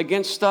hurt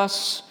against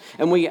us,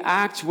 and we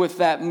act with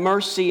that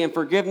mercy and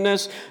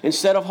forgiveness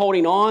instead of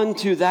holding on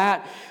to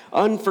that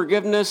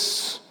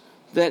unforgiveness,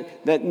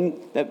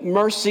 that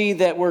mercy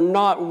that we're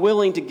not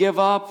willing to give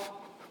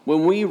up,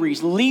 when we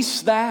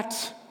release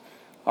that,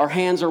 our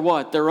hands are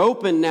what? They're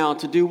open now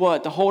to do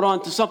what? To hold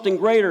on to something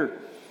greater,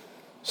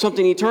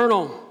 something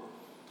eternal,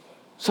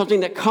 something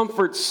that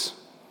comforts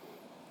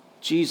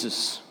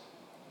Jesus.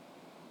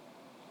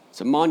 It's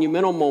a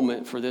monumental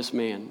moment for this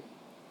man,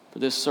 for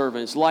this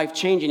servant. It's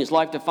life-changing, it's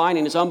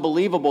life-defining, it's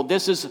unbelievable.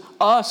 This is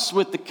us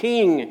with the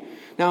King.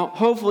 Now,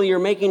 hopefully you're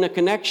making a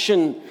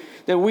connection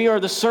that we are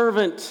the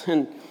servant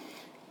and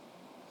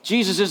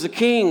Jesus is the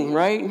King,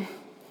 right?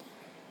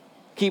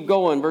 Keep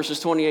going, verses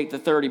 28 to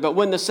 30. But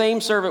when the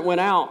same servant went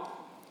out,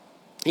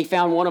 he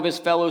found one of his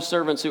fellow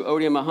servants who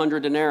owed him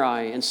 100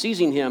 denarii. And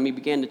seizing him, he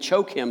began to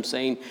choke him,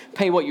 saying,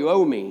 "Pay what you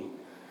owe me."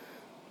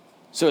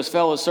 So his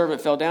fellow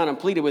servant fell down and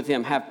pleaded with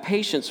him, "Have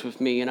patience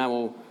with me, and I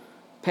will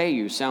pay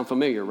you." Sound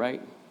familiar,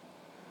 right?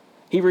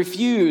 He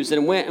refused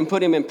and went and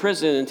put him in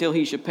prison until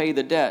he should pay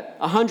the debt.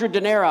 100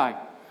 denarii.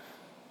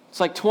 It's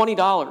like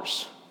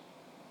 $20.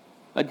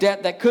 A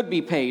debt that could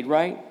be paid,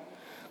 right?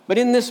 But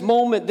in this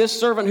moment, this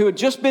servant who had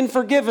just been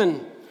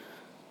forgiven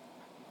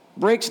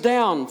breaks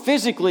down,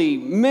 physically,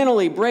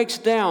 mentally breaks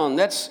down.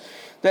 That's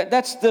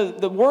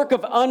the work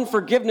of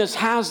unforgiveness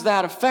has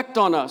that effect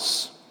on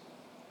us.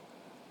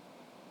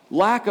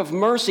 Lack of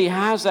mercy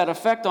has that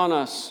effect on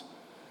us.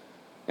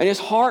 And his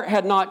heart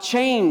had not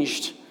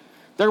changed.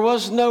 There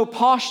was no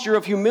posture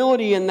of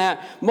humility in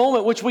that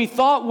moment, which we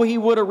thought he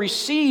would have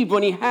received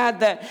when he had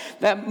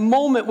that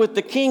moment with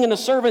the king and the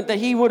servant, that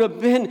he would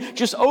have been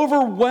just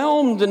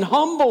overwhelmed and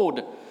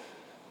humbled.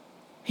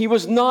 He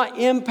was not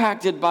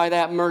impacted by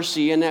that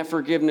mercy and that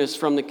forgiveness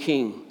from the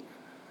king.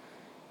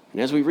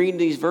 And as we read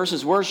these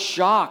verses, we're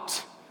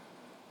shocked.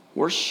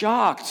 We're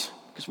shocked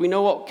because we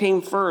know what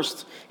came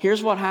first.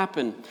 Here's what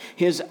happened.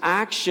 His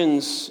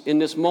actions in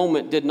this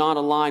moment did not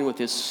align with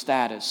his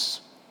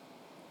status.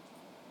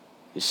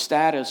 His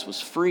status was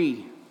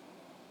free.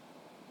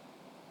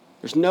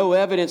 There's no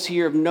evidence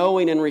here of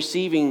knowing and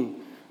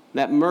receiving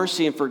that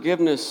mercy and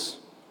forgiveness.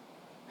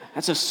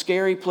 That's a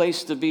scary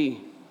place to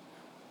be.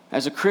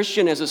 As a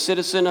Christian, as a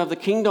citizen of the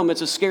kingdom,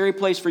 it's a scary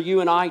place for you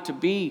and I to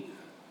be.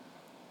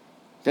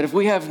 That if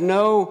we have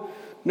no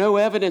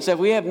evidence, if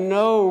we have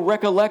no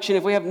recollection,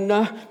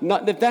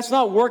 if that's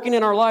not working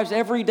in our lives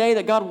every day,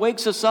 that God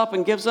wakes us up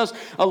and gives us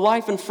a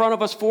life in front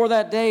of us for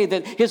that day,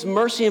 that His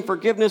mercy and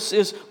forgiveness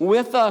is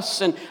with us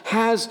and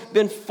has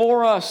been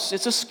for us,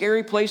 it's a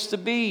scary place to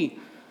be.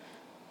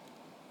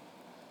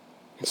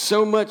 It's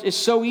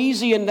so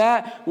easy in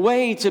that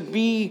way to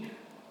be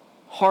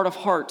hard of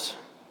heart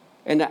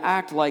and to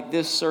act like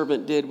this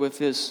servant did with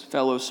his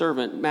fellow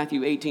servant.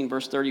 Matthew 18,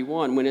 verse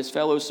 31, when his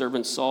fellow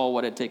servants saw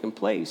what had taken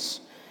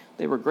place,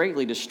 they were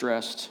greatly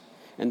distressed,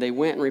 and they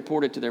went and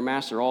reported to their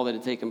master all that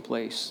had taken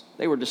place.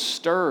 They were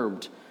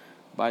disturbed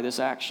by this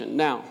action.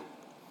 Now,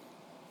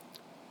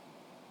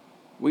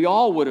 we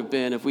all would have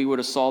been if we would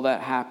have saw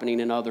that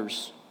happening in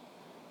others.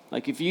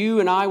 Like if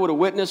you and I would have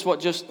witnessed what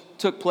just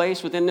took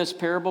place within this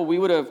parable, we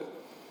would have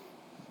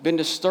been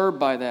disturbed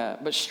by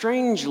that. But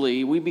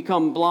strangely, we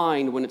become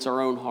blind when it's our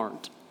own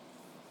heart.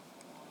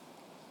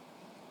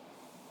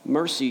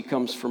 Mercy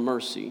comes from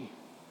mercy.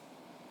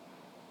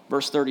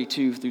 Verse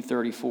 32 through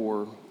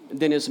 34.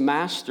 Then his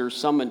master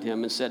summoned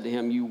him and said to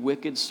him, "You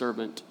wicked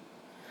servant,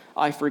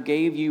 I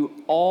forgave you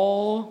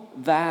all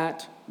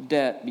that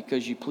debt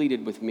because you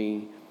pleaded with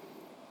me."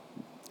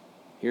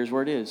 Here's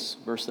where it is,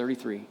 verse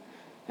 33.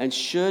 "And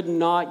should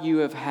not you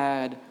have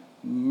had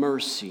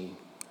mercy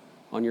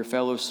on your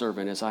fellow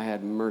servant as I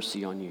had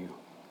mercy on you?"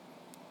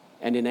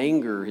 And in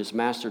anger, his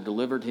master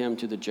delivered him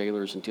to the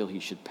jailers until he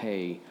should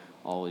pay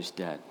all his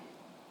debt.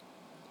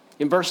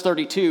 In verse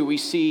 32, we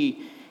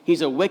see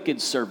he's a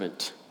wicked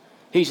servant.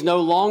 He's no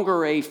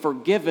longer a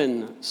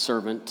forgiven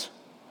servant.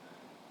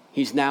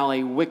 He's now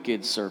a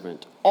wicked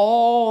servant.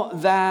 All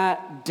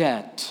that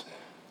debt,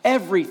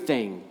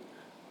 everything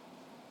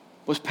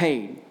was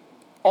paid.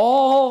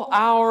 All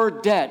our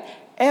debt,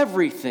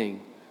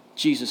 everything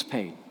Jesus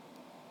paid.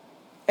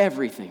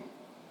 Everything.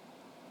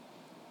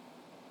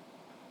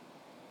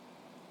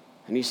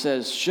 And he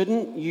says,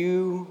 shouldn't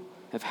you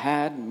have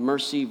had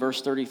mercy?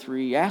 Verse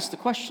 33, ask the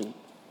question.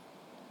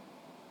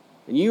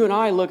 And you and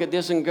I look at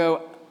this and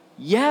go,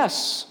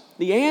 yes.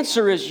 The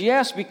answer is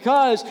yes,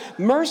 because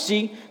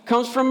mercy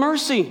comes from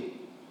mercy.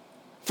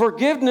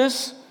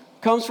 Forgiveness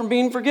comes from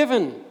being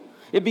forgiven.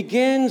 It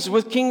begins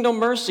with kingdom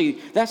mercy.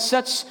 That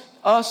sets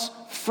us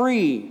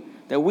free,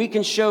 that we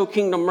can show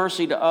kingdom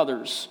mercy to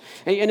others.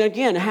 And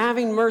again,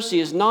 having mercy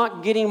is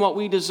not getting what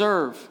we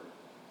deserve.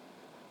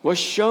 Was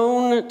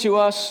shown to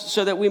us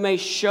so that we may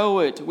show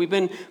it. We've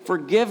been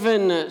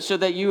forgiven so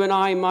that you and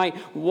I might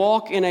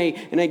walk in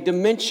a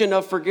dimension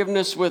of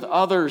forgiveness with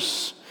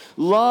others.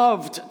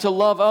 Loved to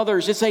love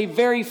others. It's a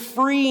very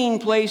freeing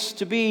place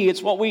to be.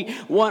 It's what we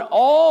want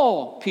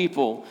all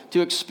people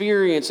to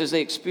experience as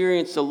they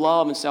experience the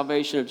love and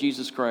salvation of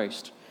Jesus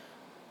Christ.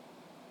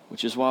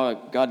 which is why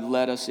God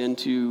led us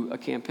into a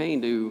campaign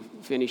to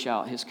finish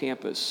out his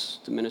campus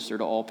to minister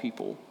to all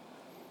people.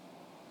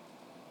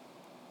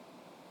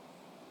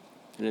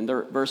 And in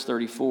verse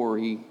 34,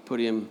 he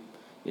put him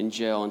in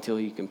jail until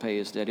he can pay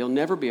his debt. He'll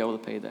never be able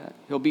to pay that.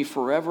 He'll be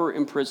forever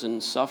in prison,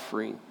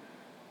 suffering.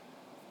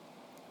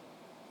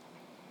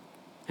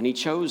 And he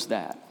chose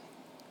that.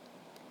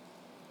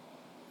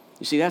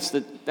 You see, that's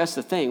the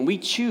thing. We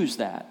choose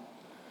that.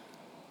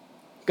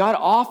 God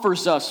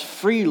offers us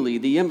freely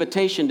the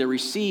invitation to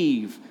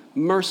receive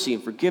mercy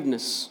and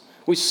forgiveness.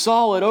 We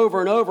saw it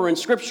over and over in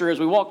Scripture as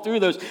we walk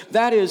through those.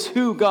 That is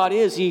who God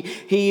is. He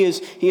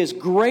is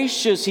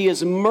gracious. He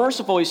is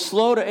merciful. He's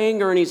slow to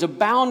anger, and he's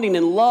abounding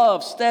in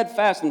love,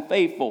 steadfast and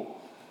faithful.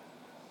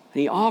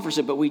 And he offers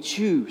it, but we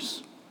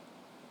choose.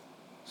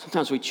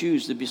 Sometimes we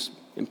choose to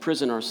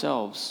imprison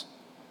ourselves.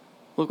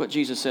 Look what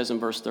Jesus says in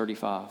verse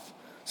 35.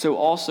 So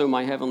also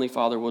my heavenly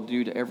Father will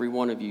do to every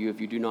one of you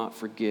if you do not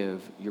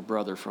forgive your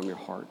brother from your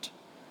heart.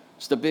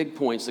 It's the big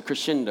points, the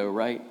crescendo,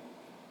 right?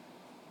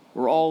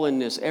 We're all in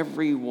this,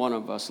 every one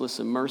of us.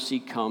 Listen, mercy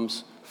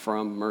comes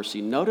from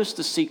mercy. Notice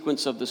the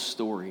sequence of the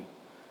story.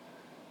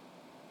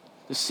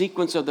 The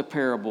sequence of the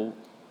parable,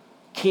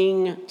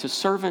 king to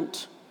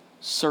servant,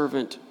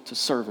 servant to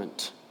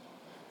servant.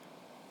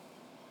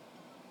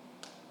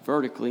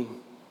 Vertically,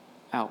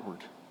 outward.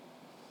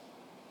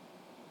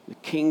 The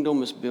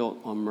kingdom is built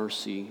on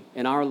mercy.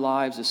 In our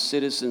lives as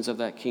citizens of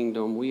that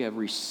kingdom, we have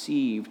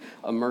received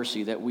a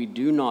mercy that we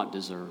do not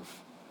deserve.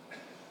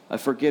 A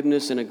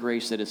forgiveness and a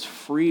grace that is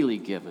freely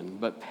given,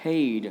 but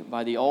paid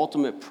by the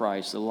ultimate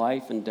price, the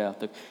life and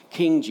death of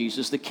King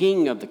Jesus, the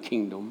King of the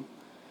kingdom.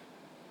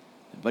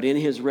 But in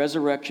his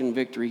resurrection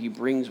victory, he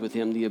brings with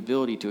him the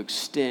ability to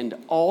extend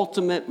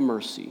ultimate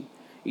mercy,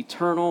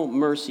 eternal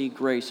mercy,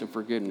 grace, and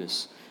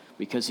forgiveness,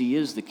 because he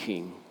is the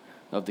King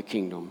of the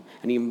kingdom.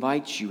 And he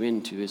invites you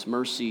into his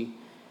mercy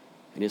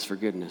and his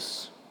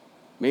forgiveness.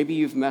 Maybe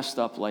you've messed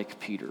up like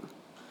Peter.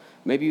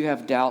 Maybe you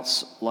have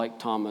doubts like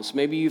Thomas.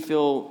 Maybe you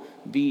feel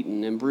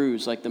beaten and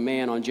bruised like the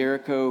man on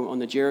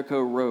the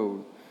Jericho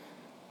road.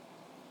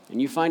 And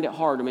you find it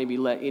hard to maybe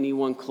let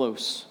anyone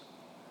close.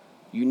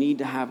 You need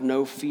to have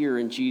no fear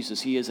in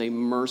Jesus. He is a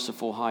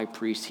merciful high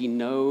priest. He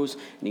knows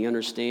and he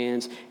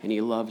understands and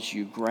he loves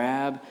you.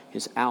 Grab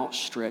his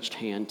outstretched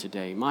hand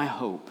today. My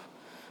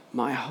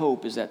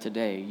hope is that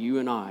today you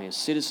and I, as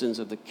citizens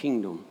of the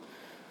kingdom,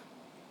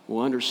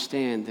 will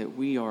understand that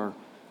we are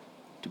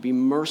to be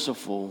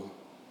merciful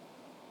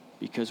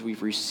because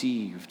we've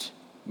received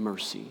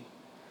mercy.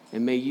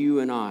 And may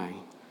you and I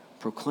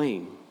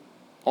proclaim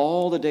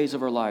all the days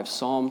of our lives,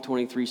 Psalm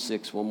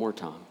 23:6, one more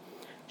time.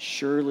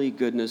 Surely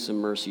goodness and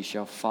mercy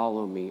shall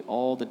follow me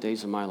all the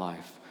days of my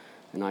life,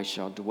 and I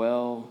shall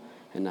dwell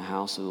in the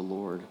house of the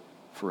Lord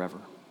forever.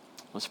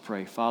 Let's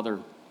pray. Father,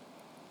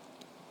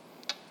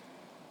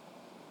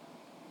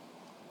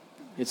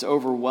 it's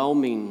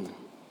overwhelming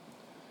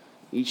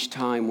each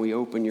time we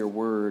open your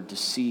word to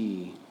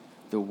see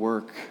the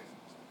work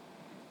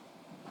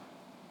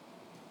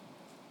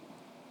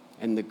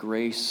and the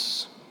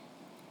grace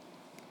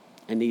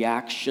and the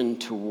action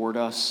toward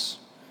us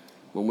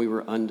when we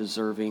were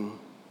undeserving.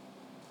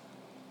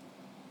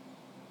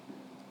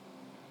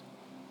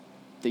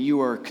 That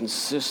you are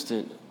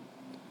consistent,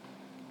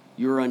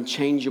 you're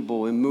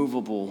unchangeable,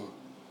 immovable,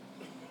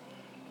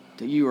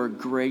 that you are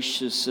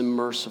gracious and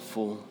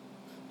merciful,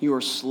 you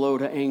are slow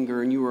to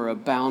anger, and you are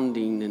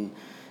abounding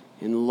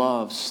in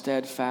love,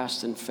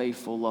 steadfast and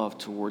faithful love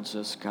towards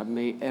us. God,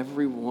 may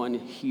everyone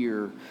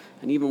here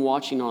and even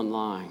watching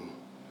online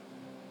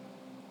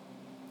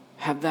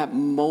have that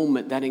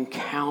moment, that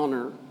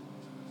encounter,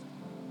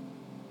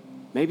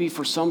 maybe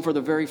for some for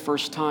the very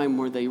first time,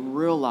 where they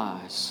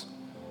realize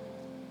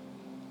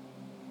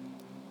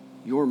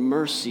your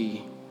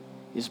mercy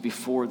is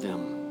before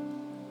them.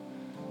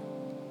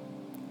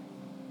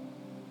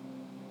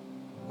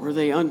 Where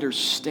they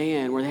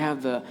understand, where they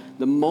have the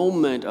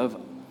moment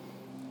of,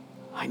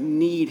 I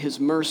need his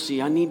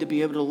mercy. I need to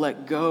be able to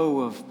let go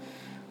of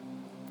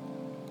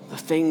the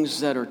things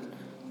that are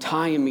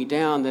tying me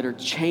down, that are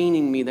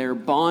chaining me, that are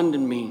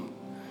bonding me.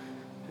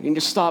 I need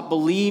to stop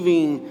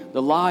believing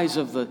the lies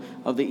of the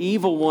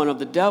evil one, of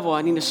the devil.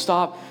 I need to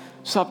stop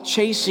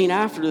chasing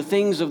after the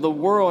things of the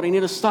world. I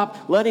need to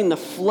stop letting the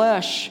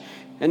flesh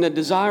and the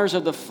desires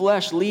of the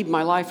flesh lead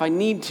my life. I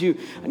need to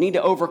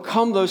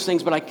overcome those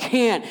things, but I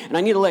can't. And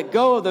I need to let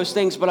go of those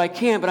things, but I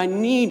can't. But I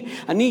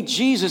need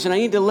Jesus, and I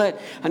need to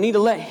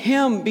let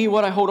him be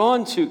what I hold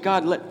on to.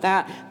 God, let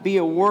that be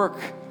a work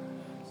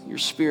your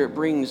Spirit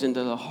brings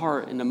into the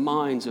heart and the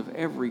minds of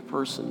every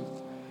person.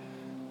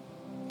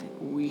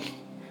 That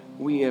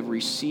we have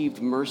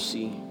received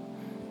mercy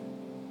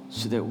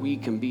so that we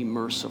can be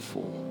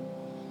merciful.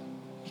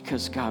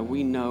 Because, God,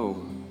 we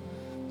know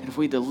that if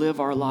we live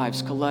our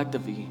lives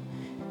collectively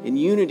in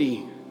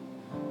unity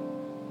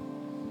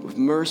with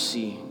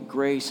mercy,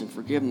 grace, and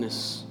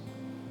forgiveness,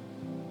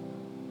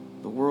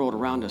 the world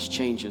around us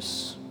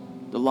changes.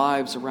 The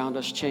lives around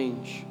us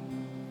change.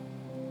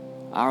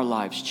 Our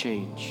lives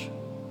change.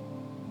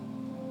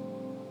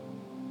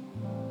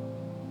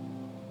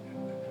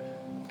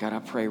 God, I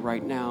pray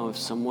right now if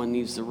someone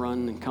needs to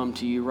run and come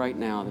to you right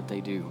now, that they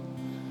do.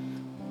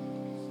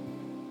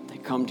 They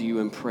come to you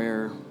in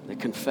prayer. They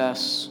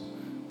confess.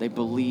 They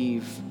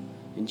believe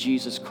in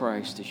Jesus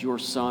Christ as your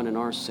Son and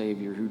our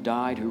Savior, who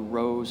died, who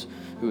rose,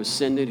 who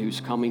ascended,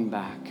 who's coming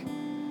back.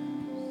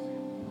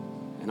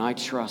 And I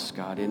trust,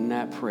 God, in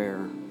that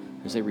prayer,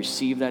 as they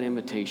receive that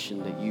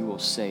invitation, that you will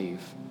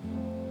save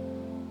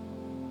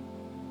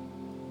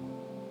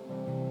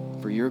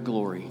for your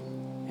glory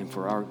and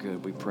for our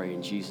good. We pray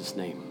in Jesus'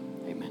 name.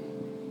 Amen.